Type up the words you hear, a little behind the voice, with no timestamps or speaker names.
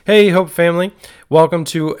Hey, Hope family. Welcome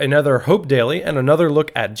to another Hope Daily and another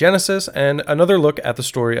look at Genesis and another look at the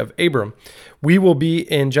story of Abram. We will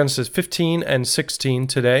be in Genesis 15 and 16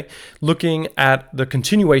 today, looking at the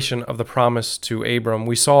continuation of the promise to Abram.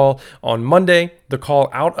 We saw on Monday the call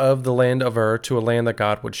out of the land of Ur to a land that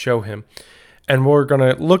God would show him. And we're going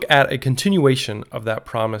to look at a continuation of that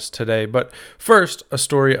promise today. But first, a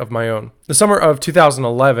story of my own. The summer of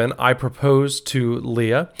 2011, I proposed to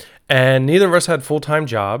Leah, and neither of us had full-time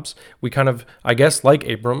jobs. We kind of, I guess, like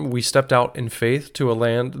Abram, we stepped out in faith to a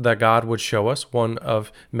land that God would show us, one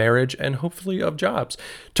of marriage and hopefully of jobs.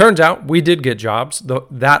 Turns out we did get jobs.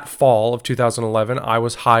 That fall of 2011, I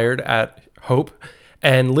was hired at Hope,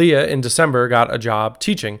 and Leah in December got a job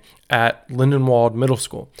teaching at Lindenwold Middle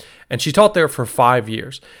School. And she taught there for 5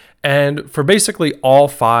 years. And for basically all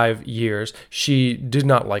 5 years, she did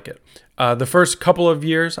not like it. The first couple of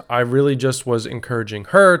years, I really just was encouraging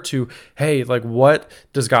her to, hey, what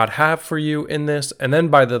does God have for you in this? And then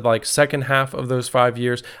by the second half of those 5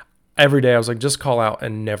 years, every day I was like, just call out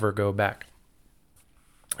and never go back.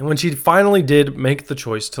 And when she finally did make the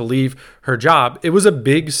choice to leave her job, it was a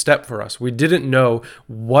big step for us. We didn't know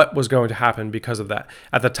what was going to happen because of that.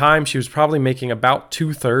 At the time, she was probably making about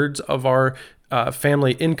 2/3 of our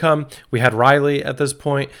family income. We had Riley at this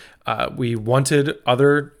point. We wanted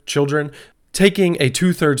other children. Taking a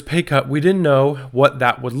 2/3 pay cut, we didn't know what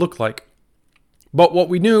that would look like. But what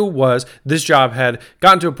we knew was this job had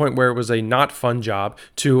gotten to a point where it was a not fun job,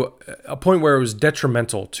 to a point where it was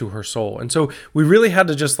detrimental to her soul. And so we really had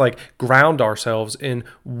to just ground ourselves in,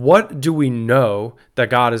 what do we know that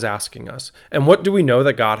God is asking us? And what do we know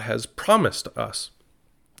that God has promised us?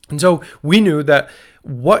 And so we knew that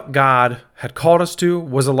what God had called us to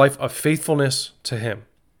was a life of faithfulness to Him.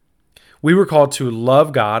 We were called to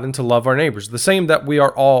love God and to love our neighbors, the same that we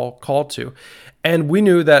are all called to. And we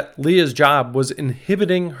knew that Leah's job was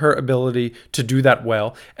inhibiting her ability to do that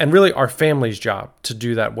well, and really our family's job to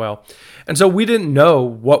do that well. And so we didn't know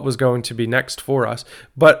what was going to be next for us,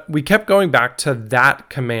 but we kept going back to that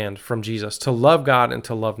command from Jesus, to love God and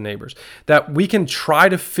to love neighbors, that we can try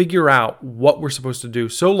to figure out what we're supposed to do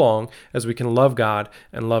so long as we can love God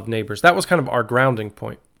and love neighbors. That was kind of our grounding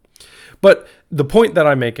point. But the point that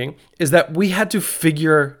I'm making is that we had to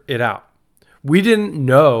figure it out. We didn't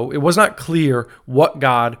know, it was not clear what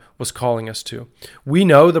God was calling us to. We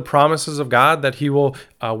know the promises of God, that He will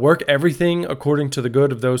work everything according to the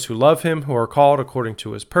good of those who love Him, who are called according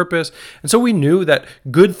to His purpose. And so we knew that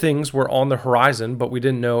good things were on the horizon, but we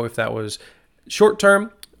didn't know if that was short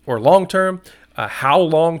term or long term. How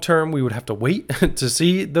long term we would have to wait to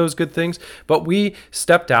see those good things. But we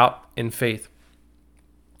stepped out in faith.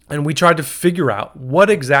 And we tried to figure out what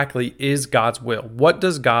exactly is God's will. What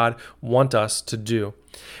does God want us to do?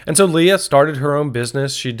 And so Leah started her own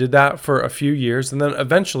business. She did that for a few years, and then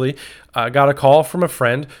eventually got a call from a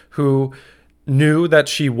friend who knew that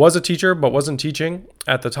she was a teacher but wasn't teaching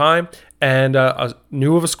at the time, and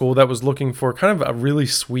knew of a school that was looking for kind of a really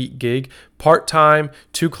sweet gig, part-time,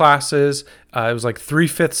 2 classes. It was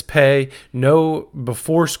 3/5 pay, no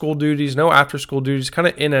before school duties, no after school duties, kind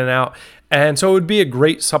of in and out. And so it would be a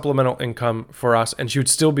great supplemental income for us, and she would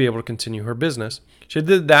still be able to continue her business. She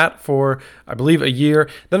did that for, I believe, a year,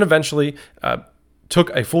 then eventually took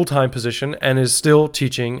a full-time position and is still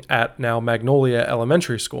teaching at now Magnolia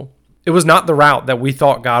Elementary School. It was not the route that we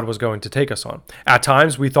thought God was going to take us on. At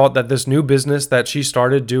times, we thought that this new business that she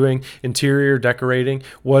started doing, interior decorating,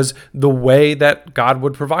 was the way that God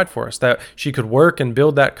would provide for us, that she could work and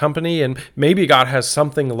build that company, and maybe God has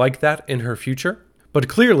something like that in her future. But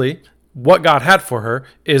clearly, what God had for her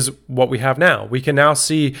is what we have now. We can now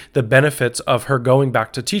see the benefits of her going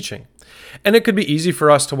back to teaching. And it could be easy for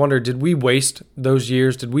us to wonder, did we waste those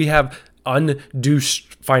years? Did we have undue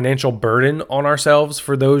financial burden on ourselves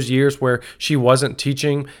for those years where she wasn't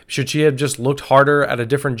teaching? Should she have just looked harder at a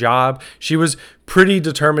different job? She was pretty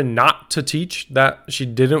determined not to teach, that she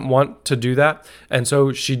didn't want to do that, and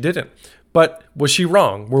so she didn't. But was she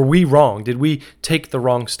wrong? Were we wrong? Did we take the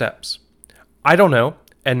wrong steps? I don't know,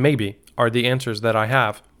 and maybe are the answers that I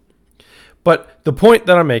have. But the point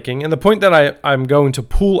that I'm making, and the point that I'm going to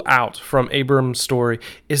pull out from Abram's story,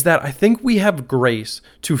 is that I think we have grace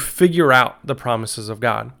to figure out the promises of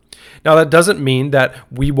God. Now, that doesn't mean that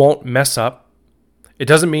we won't mess up. It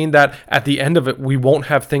doesn't mean that at the end of it, we won't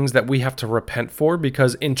have things that we have to repent for,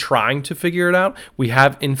 because in trying to figure it out, we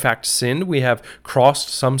have in fact sinned. We have crossed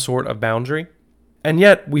some sort of boundary. And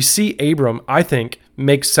yet we see Abram, I think,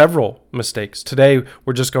 make several mistakes. Today,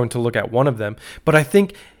 we're just going to look at one of them. But I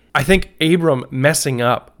think Abram messing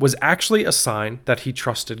up was actually a sign that he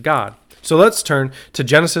trusted God. So let's turn to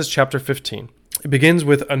Genesis chapter 15. It begins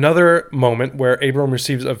with another moment where Abram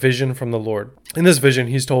receives a vision from the Lord. In this vision,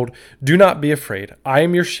 he's told, "Do not be afraid. I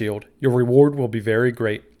am your shield. Your reward will be very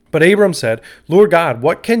great." But Abram said, "Lord God,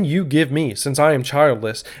 what can you give me, since I am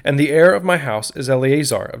childless, and the heir of my house is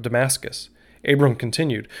Eleazar of Damascus?" Abram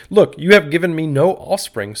continued, "Look, you have given me no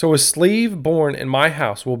offspring, so a slave born in my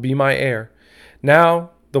house will be my heir." Now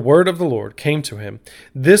the word of the Lord came to him,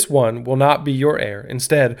 "This one will not be your heir.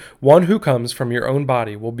 Instead, one who comes from your own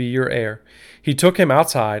body will be your heir." He took him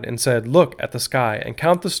outside and said, "Look at the sky and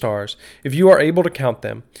count the stars, if you are able to count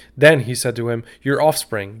them." Then he said to him, "Your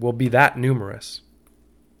offspring will be that numerous."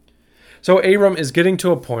 So Abram is getting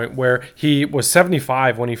to a point where he was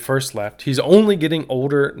 75 when he first left. He's only getting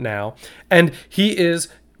older now, and he is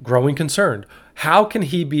growing concerned. How can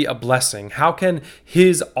he be a blessing? How can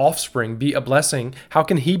his offspring be a blessing? How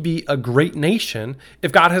can he be a great nation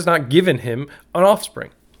if God has not given him an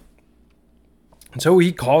offspring? And so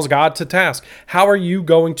he calls God to task. How are you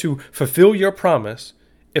going to fulfill your promise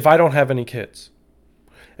if I don't have any kids?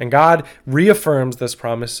 And God reaffirms this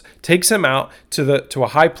promise, takes him out to a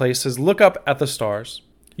high place, says, "Look up at the stars.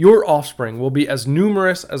 Your offspring will be as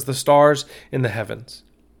numerous as the stars in the heavens."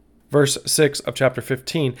 Verse 6 of chapter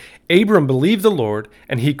 15, Abram believed the Lord,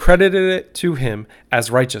 and he credited it to him as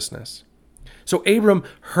righteousness. So Abram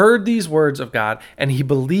heard these words of God, and he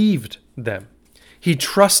believed them. He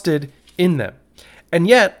trusted in them. And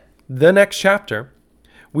yet, the next chapter,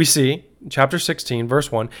 we see, chapter 16, verse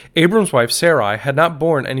 1, Abram's wife Sarai had not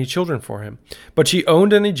borne any children for him, but she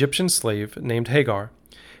owned an Egyptian slave named Hagar.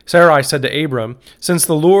 Sarai said to Abram, "Since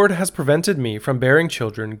the Lord has prevented me from bearing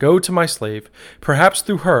children, go to my slave. Perhaps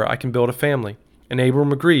through her I can build a family." And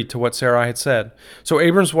Abram agreed to what Sarai had said. So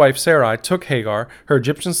Abram's wife Sarai took Hagar, her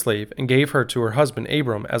Egyptian slave, and gave her to her husband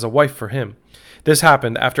Abram as a wife for him. This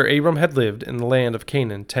happened after Abram had lived in the land of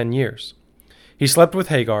Canaan 10 years. He slept with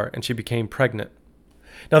Hagar, and she became pregnant.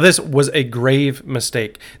 Now, this was a grave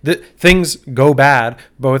mistake. Things go bad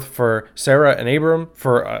both for Sarah and Abram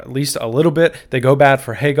for at least a little bit. They go bad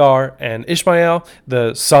for Hagar and Ishmael,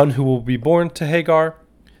 the son who will be born to Hagar.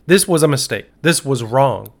 This was a mistake. This was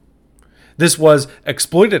wrong. This was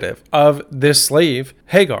exploitative of this slave,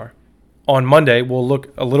 Hagar. On Monday, we'll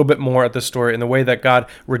look a little bit more at this story in the way that God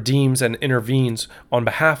redeems and intervenes on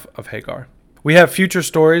behalf of Hagar. We have future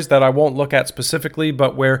stories that I won't look at specifically,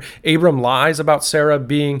 but where Abram lies about Sarah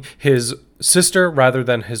being his sister rather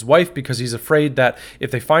than his wife because he's afraid that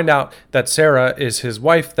if they find out that Sarah is his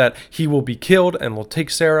wife, that he will be killed and will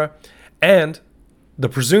take Sarah. And the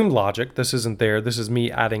presumed logic, this isn't there, this is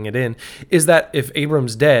me adding it in, is that if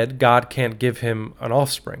Abram's dead, God can't give him an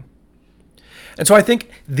offspring. And so I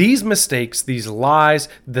think these mistakes, these lies,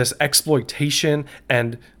 this exploitation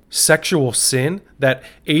and sexual sin that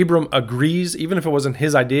Abram agrees, even if it wasn't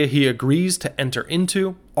his idea, he agrees to enter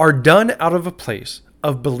into, are done out of a place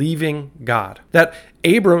of believing God. That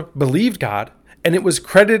Abram believed God, and it was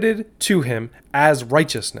credited to him as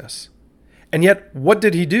righteousness. And yet, what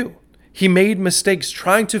did he do? He made mistakes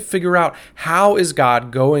trying to figure out how is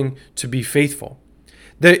God going to be faithful.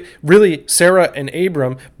 That really, Sarah and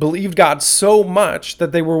Abram believed God so much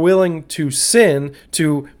that they were willing to sin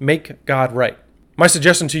to make God right. My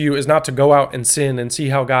suggestion to you is not to go out and sin and see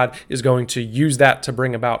how God is going to use that to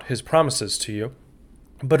bring about his promises to you,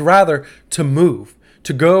 but rather to move,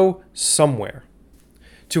 to go somewhere,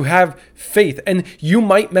 to have faith. And you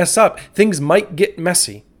might mess up. Things might get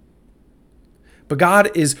messy. But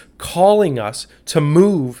God is calling us to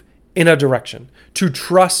move in a direction, to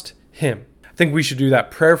trust him. I think we should do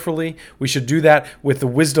that prayerfully. We should do that with the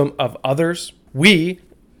wisdom of others. We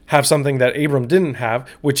have something that Abram didn't have,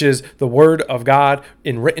 which is the word of God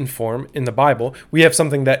in written form in the Bible. We have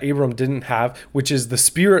something that Abram didn't have, which is the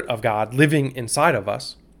Spirit of God living inside of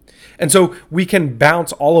us. And so we can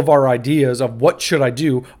bounce all of our ideas of what should I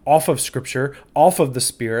do off of Scripture, off of the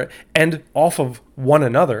Spirit, and off of one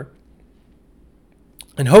another.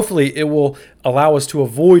 And hopefully it will allow us to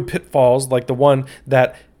avoid pitfalls like the one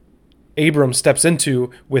that Abram steps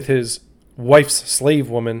into with his wife's slave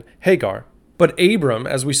woman, Hagar. But Abram,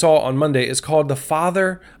 as we saw on Monday, is called the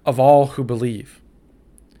father of all who believe.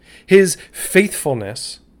 His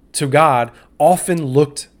faithfulness to God often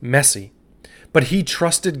looked messy, but he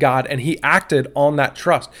trusted God and he acted on that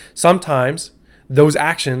trust. Sometimes those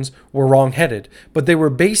actions were wrong-headed, but they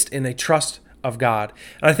were based in a trust of God.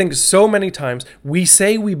 And I think so many times we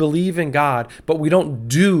say we believe in God, but we don't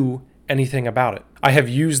do anything about it. I have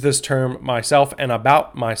used this term myself and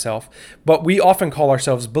about myself, but we often call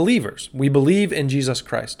ourselves believers. We believe in Jesus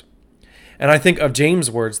Christ. And I think of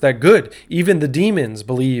James' words that good, even the demons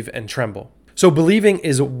believe and tremble. So believing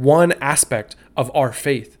is one aspect of our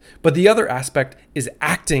faith, but the other aspect is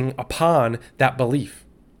acting upon that belief.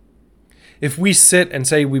 If we sit and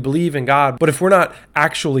say we believe in God, but if we're not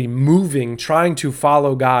actually moving, trying to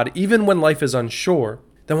follow God, even when life is unsure,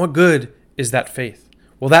 then what good is that faith?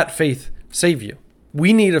 Will that faith save you?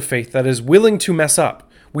 We need a faith that is willing to mess up.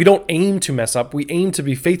 We don't aim to mess up. We aim to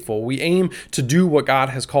be faithful. We aim to do what God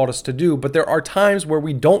has called us to do, but there are times where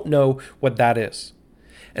we don't know what that is.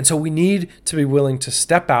 And so we need to be willing to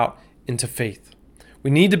step out into faith. We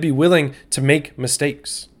need to be willing to make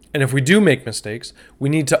mistakes. And if we do make mistakes, we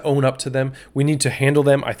need to own up to them. We need to handle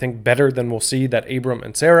them, I think, better than we'll see that Abram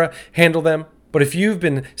and Sarah handle them. But if you've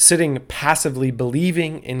been sitting passively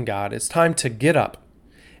believing in God, it's time to get up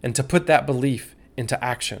and to put that belief into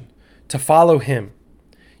action, to follow Him.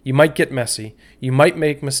 You might get messy, you might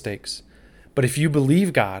make mistakes, but if you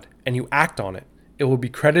believe God and you act on it, it will be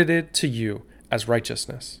credited to you as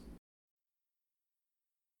righteousness.